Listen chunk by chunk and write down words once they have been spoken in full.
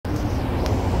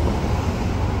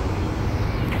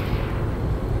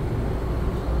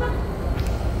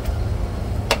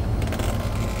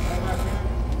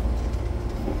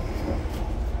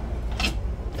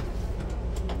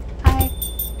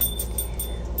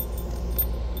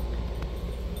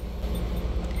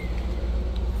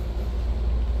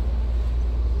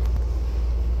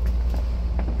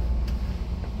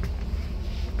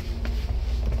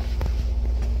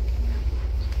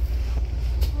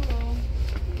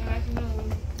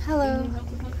Hello.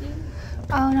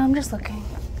 Oh, no, I'm just looking.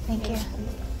 Thank you.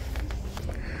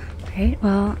 Alright,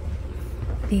 well,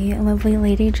 the lovely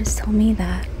lady just told me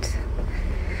that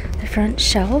the front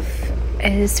shelf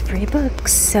is free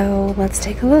books, so let's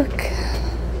take a look.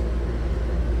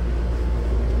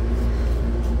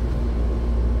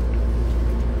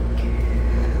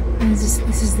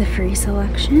 This is the free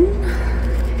selection.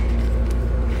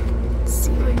 Let's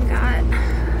see what we got.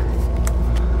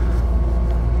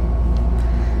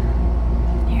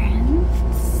 Here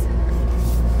is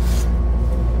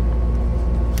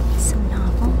some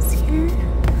novels here.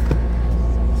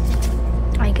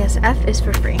 I guess F is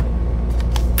for free.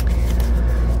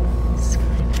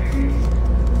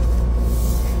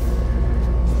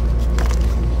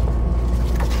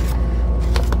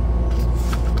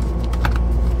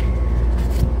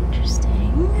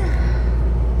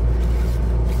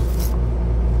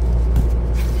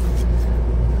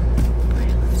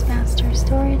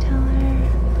 Storyteller.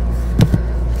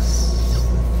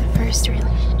 The first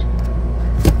release.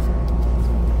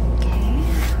 Okay.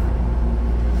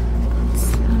 That's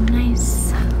so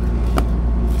nice.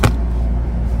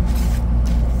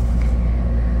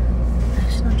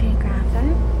 National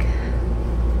Geographic.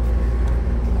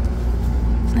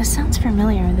 This sounds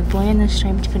familiar. The Boy in the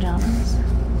Striped Pajamas.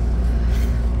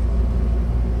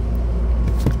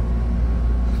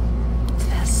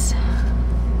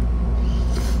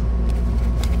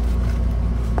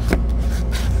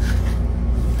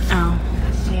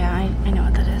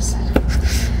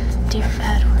 Dear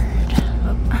Edward.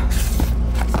 Oh.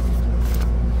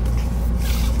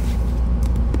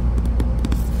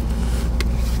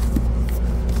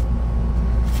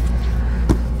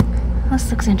 This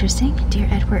looks interesting. Dear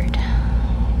Edward.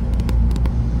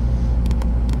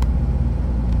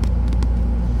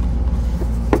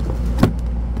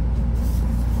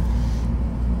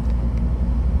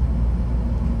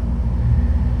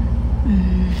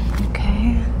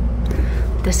 Okay.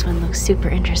 This one looks super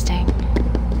interesting.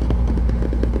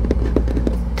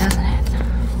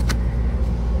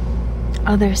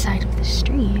 Other side of the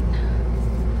street.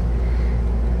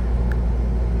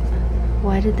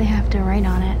 Why did they have to write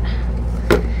on it?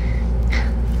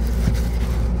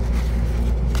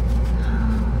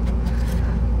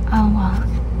 Oh well,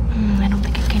 I don't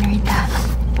think I can read that,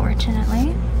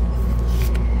 unfortunately.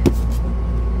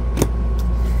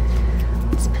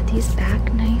 Let's put these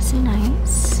back nice and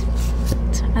nice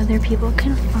so other people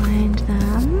can find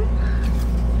them.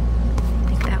 I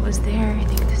think that was there. I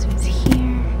think this was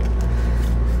here.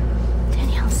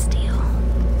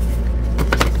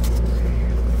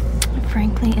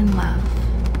 Frankly in love.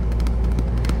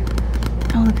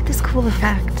 Oh, look at this cool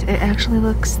effect. It actually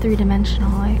looks three-dimensional,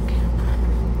 like.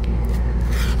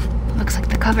 Looks like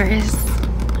the cover is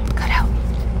cut out.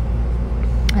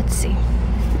 Let's see.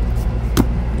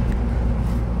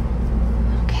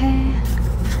 Okay.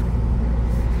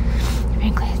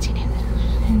 Frankly, it's your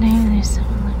name. There's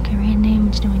someone like a Korean name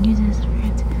which no one uses.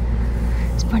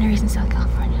 It's born and raised in South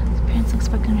California. His parents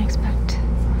expect him to expect.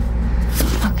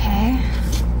 Okay.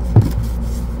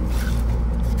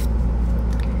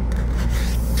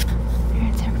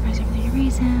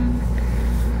 Reason.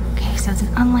 Okay, so it's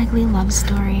an unlikely love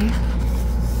story.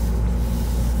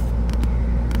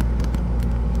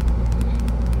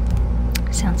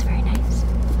 Sounds very nice.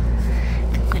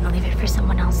 I'm gonna leave it for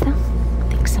someone else though. I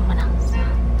think someone else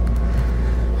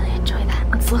really enjoy that.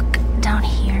 Let's look down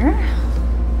here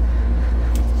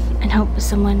and hope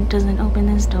someone doesn't open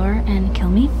this door and kill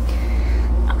me.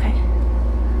 Okay.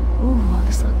 Ooh,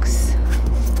 this looks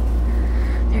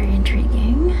very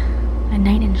intriguing. A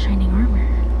knight in shining armor.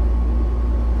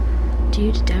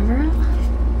 Jude Devereux.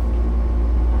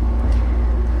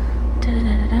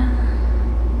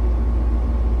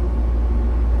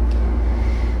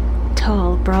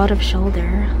 Tall, broad of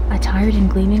shoulder, attired in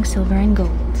gleaming silver and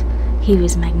gold, he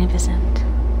was magnificent.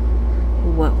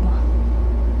 Whoa.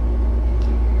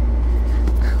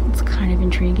 It's kind of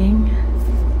intriguing.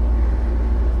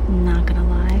 Not gonna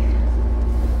lie.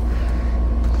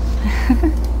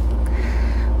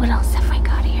 What else have I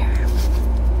got here?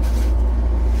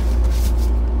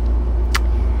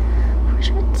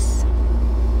 Portraits.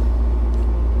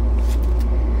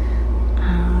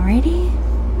 Alrighty.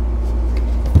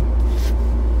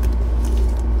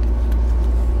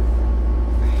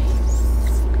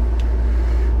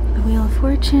 The Wheel of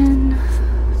Fortune.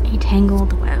 A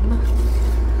Tangled Web.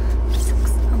 This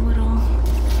looks a little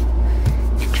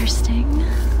interesting.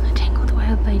 A Tangled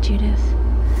Web by Judith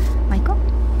Michael.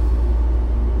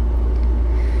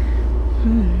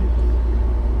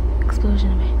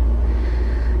 Explosion of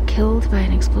a... Killed by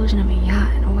an explosion of a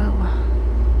yacht. Whoa.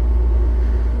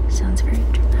 Sounds very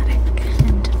dramatic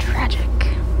and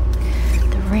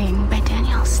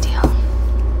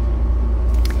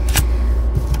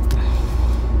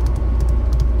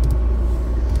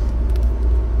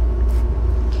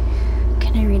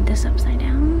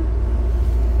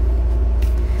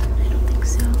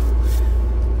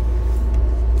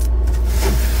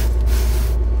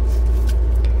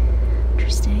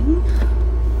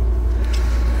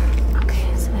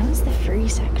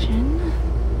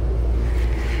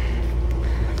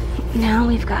Now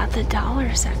we've got the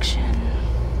dollar section.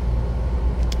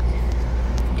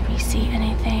 Do we see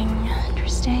anything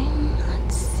interesting?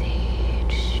 Let's see.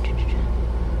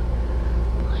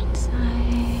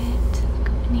 Blindside,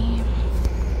 company,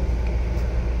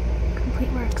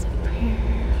 complete works of prayers.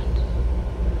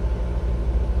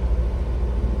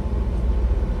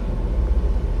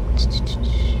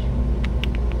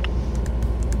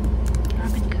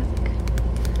 Robin Cook.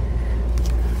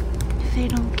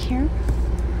 Fatal Cure.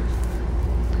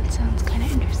 That sounds kind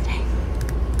of interesting.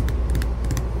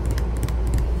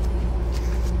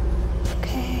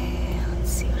 Okay,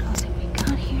 let's see what else have we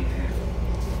got here.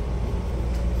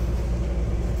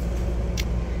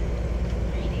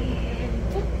 Righty.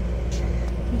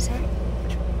 I'm sorry?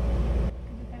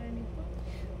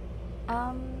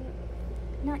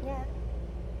 Not yet.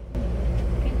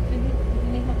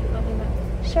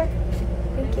 Sure.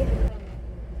 Thank you.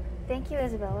 Thank you,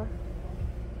 Isabella.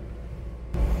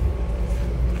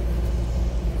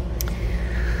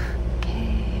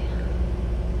 Okay.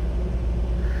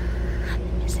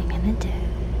 Missing in the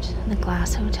ditch. The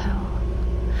Glass Hotel.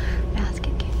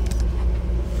 Basket case.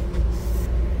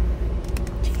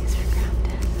 Cheese for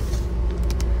Grafton.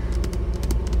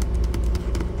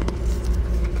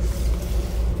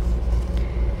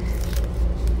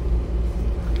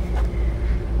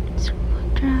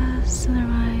 Dress,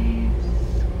 otherwise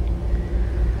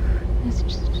it's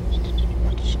just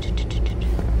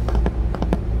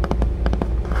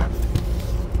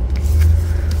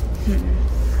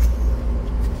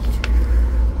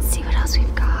Let's see what else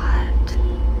we've got.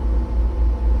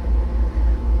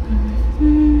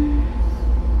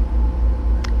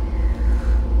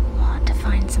 Want to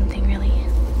find something really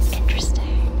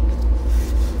interesting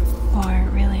or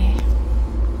really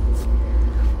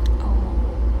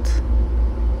old.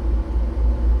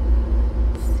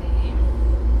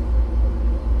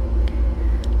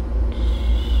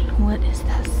 What is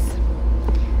this?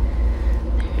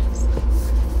 There's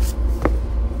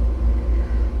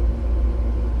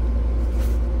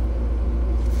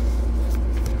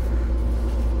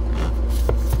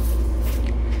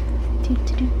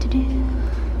do.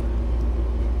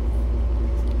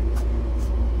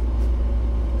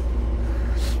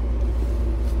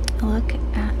 Look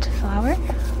at flower.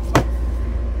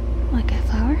 Look at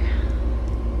flower.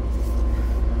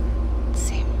 Let's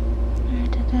see.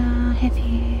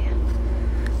 Hippie.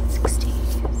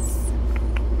 60s.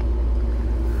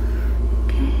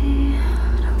 Okay,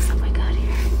 what else have we got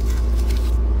here?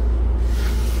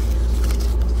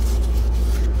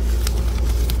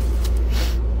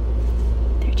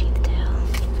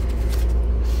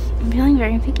 I'm feeling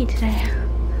very picky today.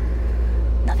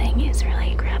 Nothing is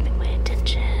really grabbing my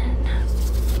attention.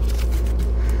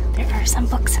 There are some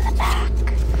books in the back.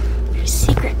 There's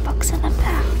secret books in the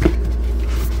back.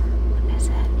 What is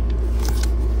it?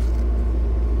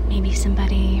 Maybe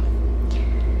somebody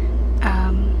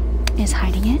is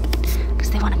hiding it because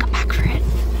they want to come back for it.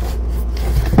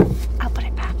 I'll put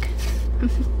it back.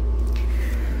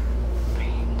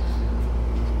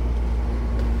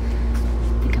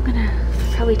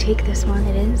 Probably take this one.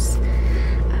 It is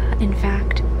in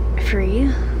fact free,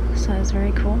 so it's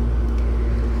very cool.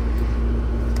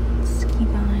 Let's keep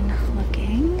on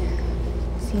looking,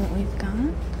 see what we've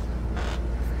got.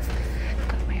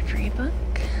 Got my free book.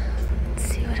 Let's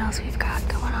see what else we've got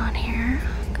going on here.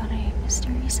 Got a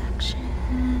mystery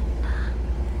section.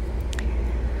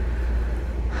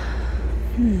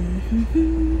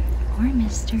 More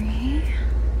mystery.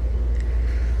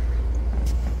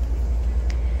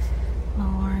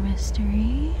 More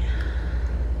mystery.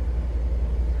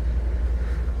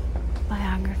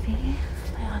 Biography.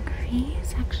 Biography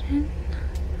section.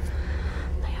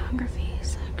 Biography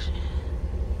section.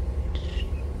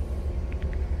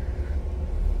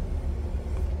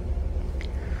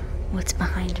 What's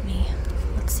behind me?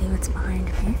 Let's see what's behind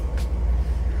me.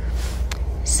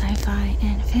 Sci-fi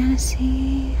and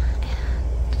fantasy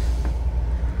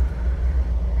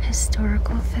and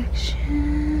historical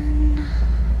fiction.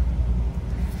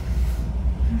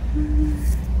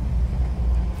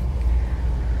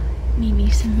 Maybe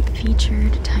some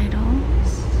featured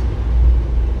titles.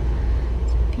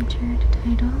 Some featured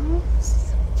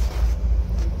titles.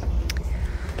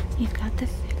 You've got the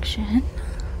fiction.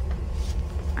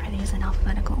 Are these in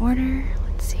alphabetical order?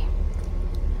 Let's see.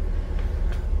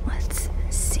 Let's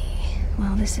see.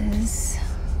 Well, this is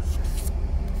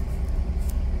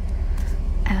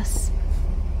S.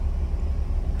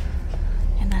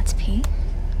 And that's P.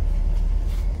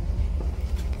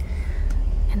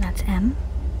 And that's M.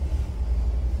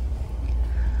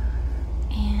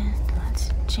 And that's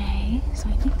J. So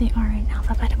I think they are in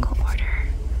alphabetical order.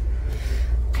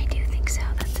 I do think so.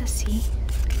 That's a C. see.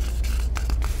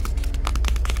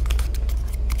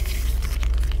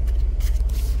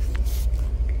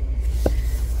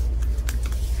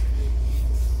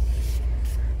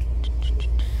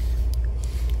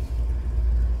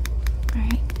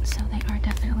 Alright, so they are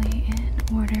definitely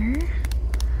in order.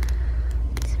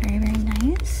 It's very, very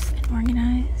nice and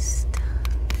organized.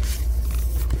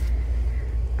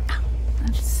 Ow,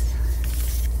 that's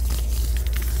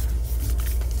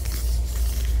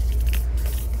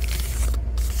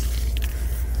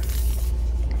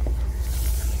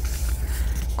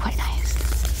quite nice.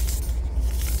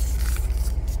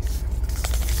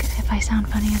 If I sound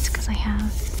funny, it's because I have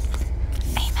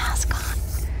a mask on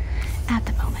at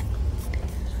the moment.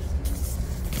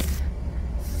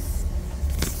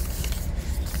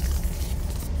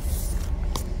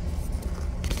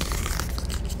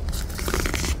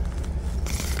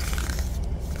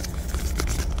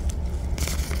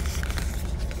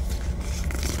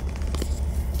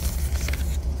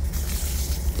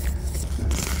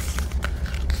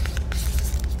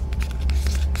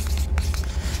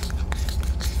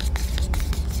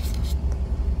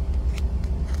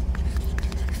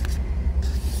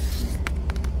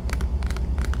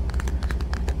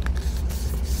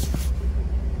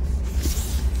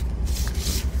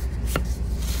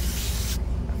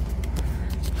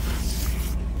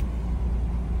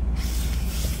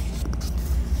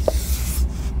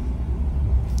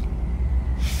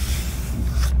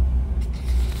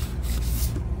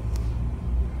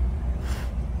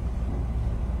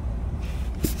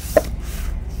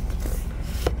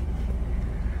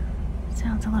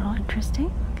 Sounds a little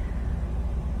interesting.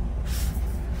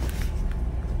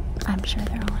 I'm sure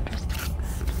they're all interesting.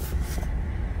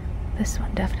 This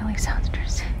one definitely sounds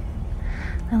interesting.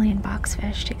 Lillian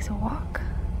Boxfish takes a walk.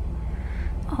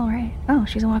 Alright. Oh,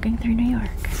 she's walking through New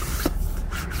York.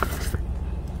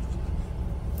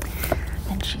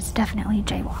 And she's definitely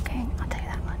jaywalking, I'll tell you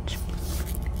that much.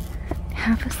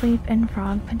 Half asleep in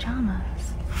frog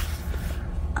pajamas.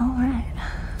 Alright.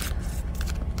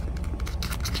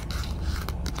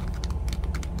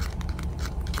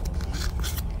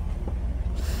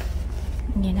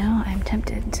 You know, I'm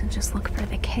tempted to just look for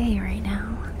the K right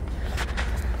now.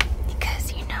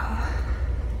 Because, you know,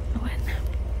 what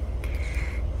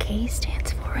K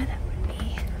stands for, that would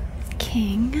be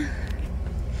King.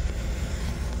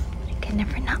 I can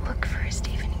never not look for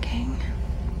Stephen King.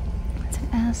 That's an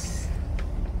S.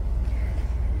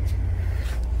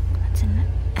 That's an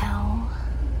L.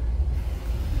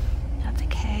 That's a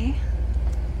K.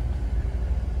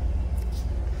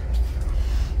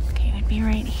 Okay, it would be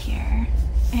right here.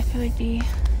 If it would be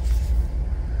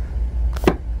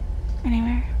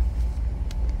anywhere.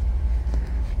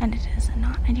 And it is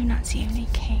not. I do not see any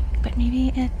king, but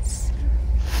maybe it's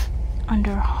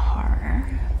under horror.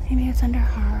 Maybe it's under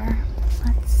horror.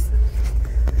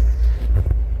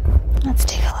 Let's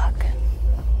take a look.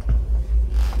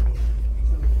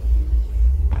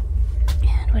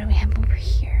 And what do we have over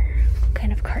here? What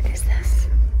kind of cart is this?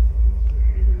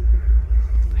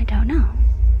 I don't know.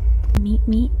 Meet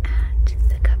me at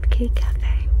the Cupcake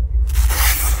Cafe.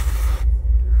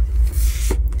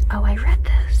 Oh, I read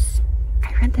this.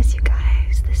 I read this, you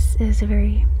guys. This is a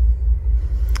very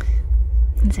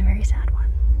sad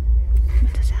one.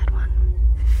 It's a sad one.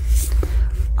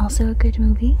 Also a good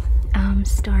movie,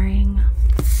 starring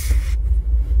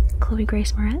Chloe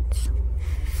Grace Moretz.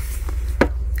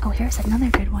 Oh, here's another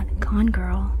good one, Gone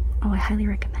Girl. Oh, I highly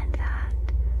recommend that.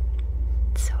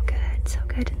 It's so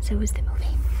good, and so is the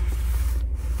movie.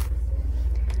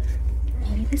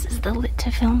 Maybe this is the lit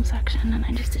to film section and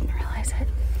I just didn't realize it.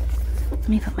 Let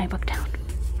me put my book down.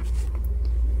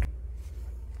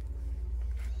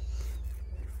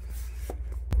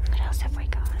 What else have we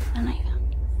got?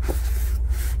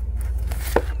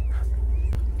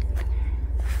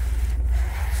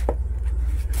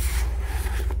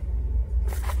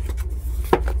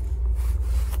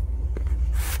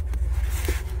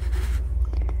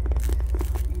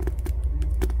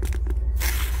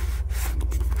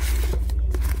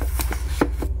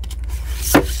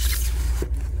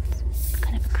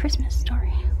 Christmas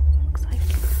story, looks like.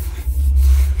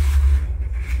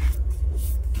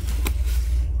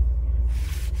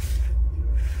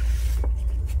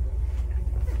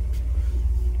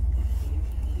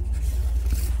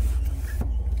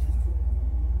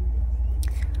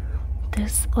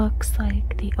 This looks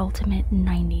like the ultimate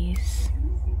 90s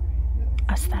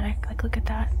aesthetic. Like, look at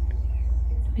that.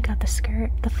 We got the skirt,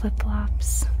 the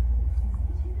flip-flops,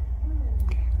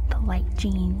 the light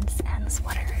jeans, and the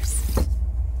sweaters.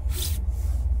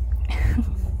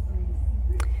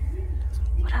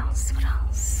 What else?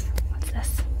 What's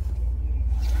this?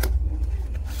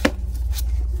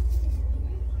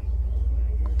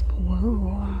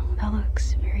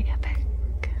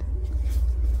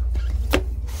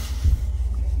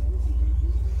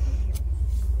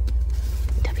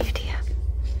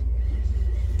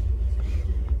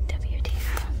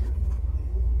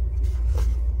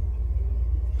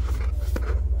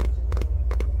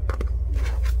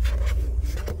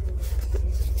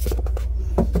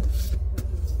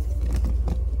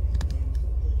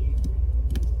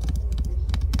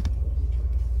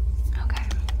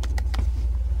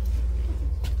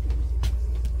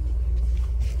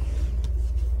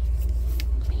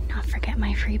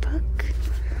 free book.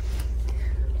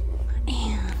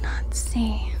 And let's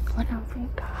see what else we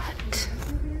got.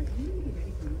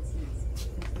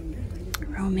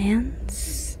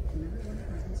 Romance.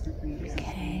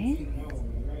 Okay.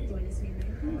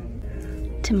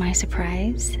 To my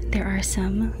surprise, there are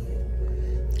some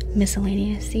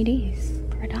miscellaneous CDs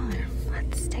for $1.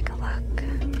 Let's take a look. I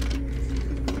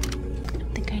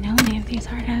don't think I know any of these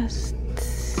artists.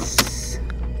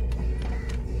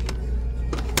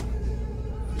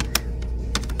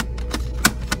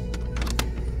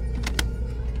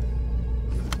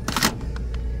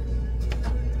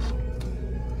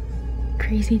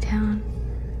 Crazy Town.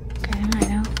 Okay, I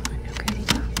know Crazy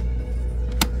Town.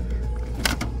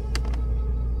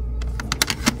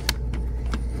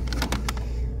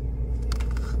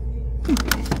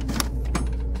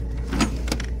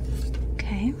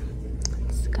 Okay,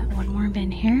 let's got one more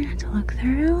bin here to look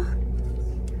through.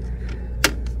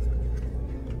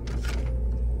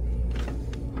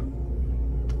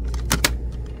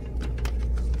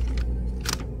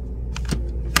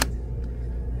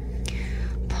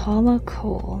 Paula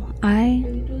Cole. I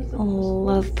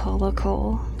love Paula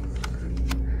Cole.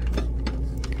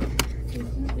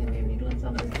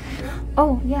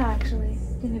 Oh, yeah, actually.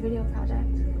 In the video project.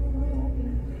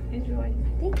 Enjoy.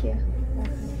 Thank you.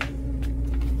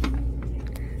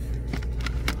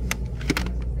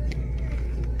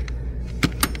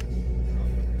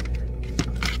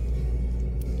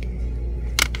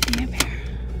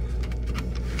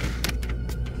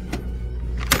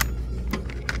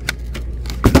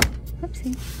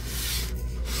 Whoopsie.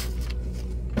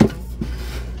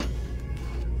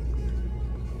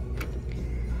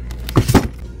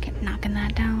 Kept knocking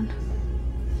that down.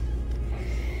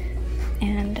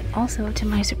 And also, to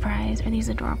my surprise, are these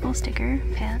adorable sticker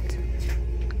pads.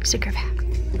 Sticker packs.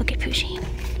 Look at Pusheen.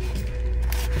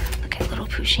 Look at little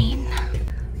Pusheen.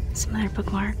 Some other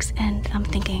bookmarks, and I'm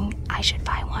thinking I should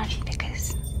buy one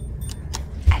because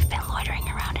I've been loitering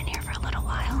around in here for a little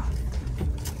while.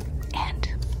 And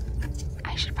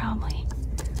I should probably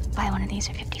buy one of these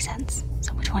for 50 cents.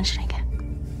 So which one should I get?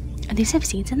 Do these have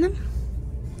seeds in them?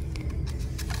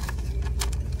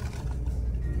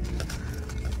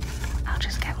 I'll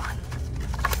just get one.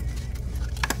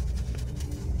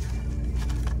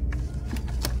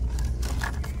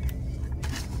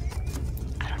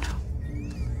 I don't know.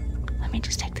 Let me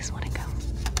just take this one and go.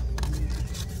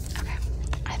 Okay.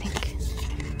 I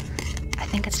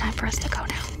think it's time for us to go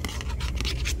now.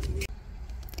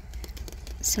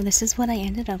 So this is what I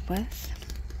ended up with.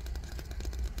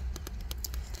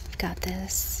 I've got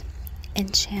this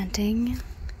enchanting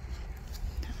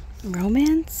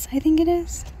romance, I think it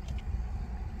is.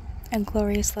 A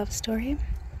glorious love story.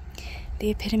 The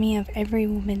epitome of every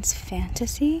woman's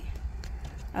fantasy.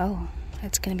 Oh,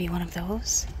 it's gonna be one of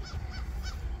those.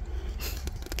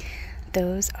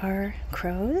 Those are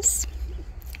crows.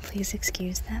 Please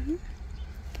excuse them.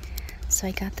 So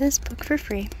I got this book for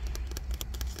free.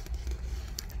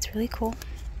 It's really cool.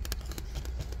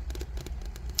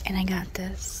 And I got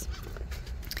this,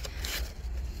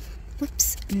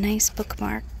 whoops, nice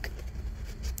bookmark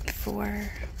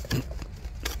for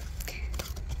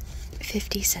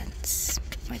 50 cents,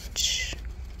 which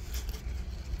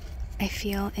I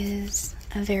feel is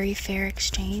a very fair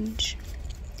exchange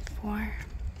for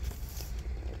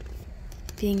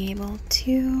being able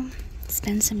to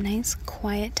spend some nice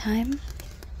quiet time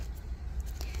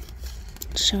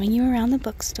showing you around the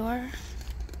bookstore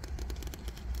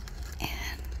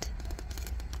and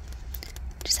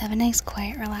just have a nice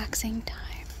quiet relaxing time.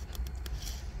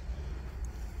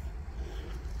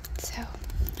 So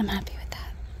I'm happy with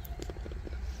that.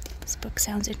 This book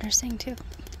sounds interesting too.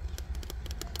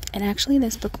 And actually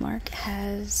this bookmark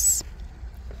has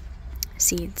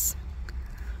seeds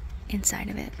inside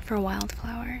of it for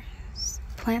wildflowers.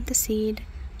 Plant the seed,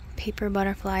 paper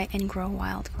butterfly, and grow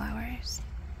wildflowers.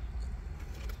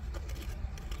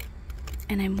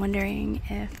 And I'm wondering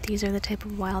if these are the type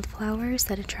of wildflowers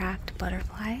that attract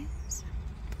butterflies.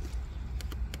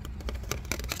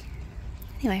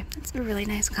 Anyway, it's a really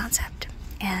nice concept,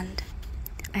 and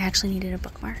I actually needed a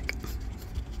bookmark.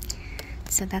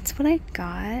 So that's what I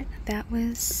got. That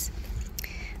was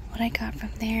what I got from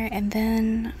there. And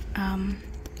then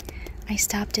I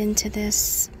stopped into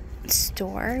this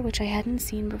store, which I hadn't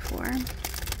seen before.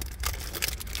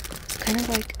 It's kind of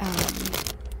like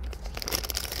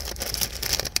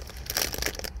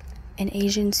an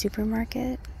Asian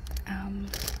supermarket, and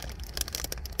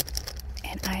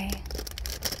I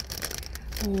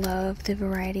love the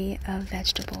variety of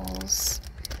vegetables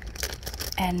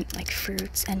and like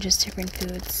fruits and just different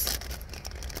foods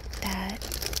that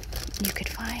you could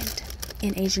find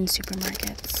in Asian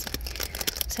supermarkets.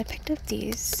 So I picked up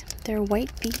these. They're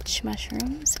white beach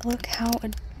mushrooms. Look how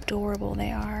adorable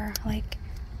they are. Like,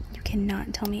 you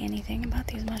cannot tell me anything about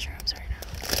these mushrooms right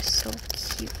now. They're so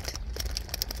cute.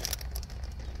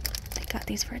 I got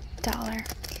these for $1.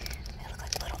 They look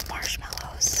like little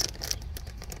marshmallows.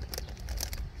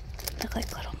 Look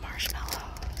like little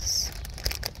marshmallows.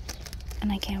 And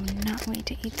I cannot wait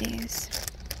to eat these.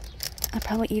 I'll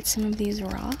probably eat some of these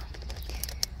raw.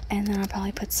 And then I'll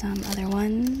probably put some other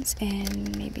ones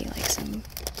in maybe like some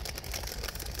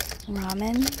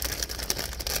ramen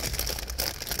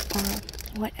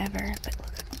or whatever. But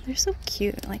look, they're so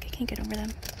cute. Like, I can't get over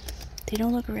them. They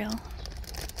don't look real.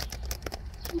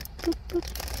 Boop, boop, boop.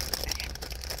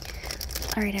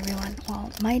 Okay. Alright, everyone. Well,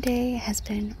 my day has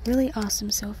been really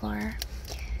awesome so far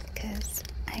because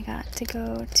I got to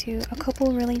go to a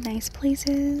couple really nice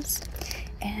places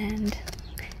and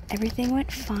everything went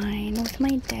fine with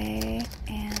my day,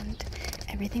 and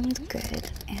everything was good,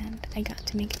 and I got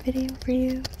to make a video for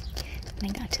you, and I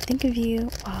got to think of you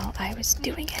while I was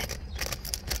doing it.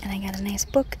 And I got a nice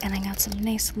book, and I got some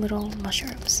nice little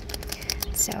mushrooms.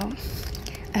 So,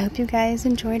 I hope you guys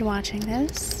enjoyed watching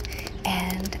this,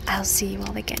 and I'll see you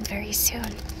all again very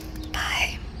soon.